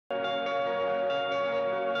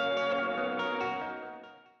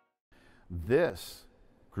This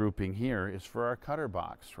grouping here is for our cutter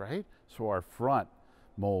box, right? So our front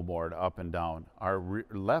moldboard up and down, our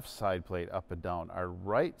left side plate up and down, our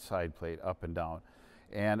right side plate up and down,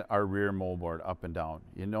 and our rear moldboard up and down.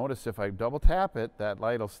 You notice if I double tap it, that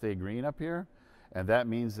light will stay green up here, and that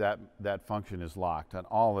means that that function is locked on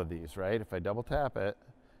all of these, right? If I double tap it,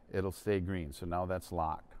 it'll stay green. So now that's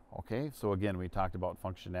locked, okay? So again, we talked about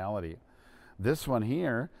functionality. This one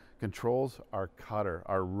here controls our cutter,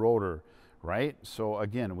 our rotor, right? So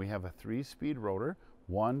again, we have a 3-speed rotor,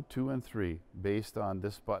 1, 2, and 3, based on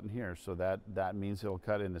this button here. So that means it'll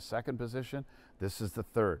cut in the second position. This is the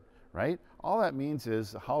third, right? All that means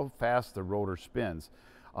is how fast the rotor spins.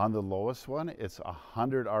 On the lowest one, it's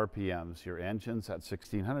 100 RPMs. Your engine's at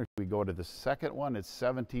 1600. We go to the second one, it's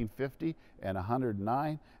 1750 and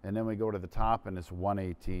 109. And then we go to the top and it's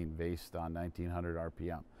 118 based on 1900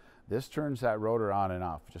 RPM. This turns that rotor on and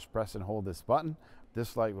off. Just press and hold this button.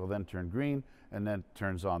 This light will then turn green and then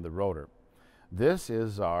turns on the rotor. This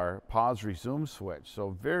is our pause resume switch.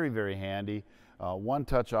 So very, very handy.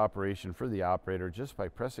 One-touch operation for the operator. Just by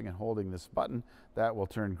pressing and holding this button, that will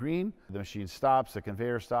turn green. The machine stops, the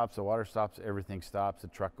conveyor stops, the water stops, everything stops, the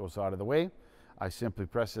truck goes out of the way. I simply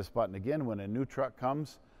press this button again when a new truck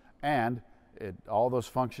comes, and all those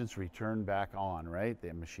functions return back on, right?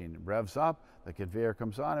 The machine revs up, the conveyor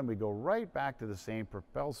comes on, and we go right back to the same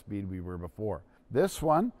propel speed we were before. This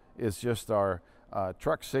one is just our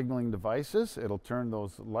truck signaling devices. It'll turn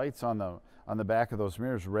those lights on the back of those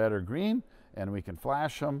mirrors red or green, and we can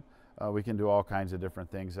flash them. We can do all kinds of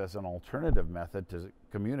different things as an alternative method to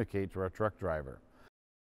communicate to our truck driver.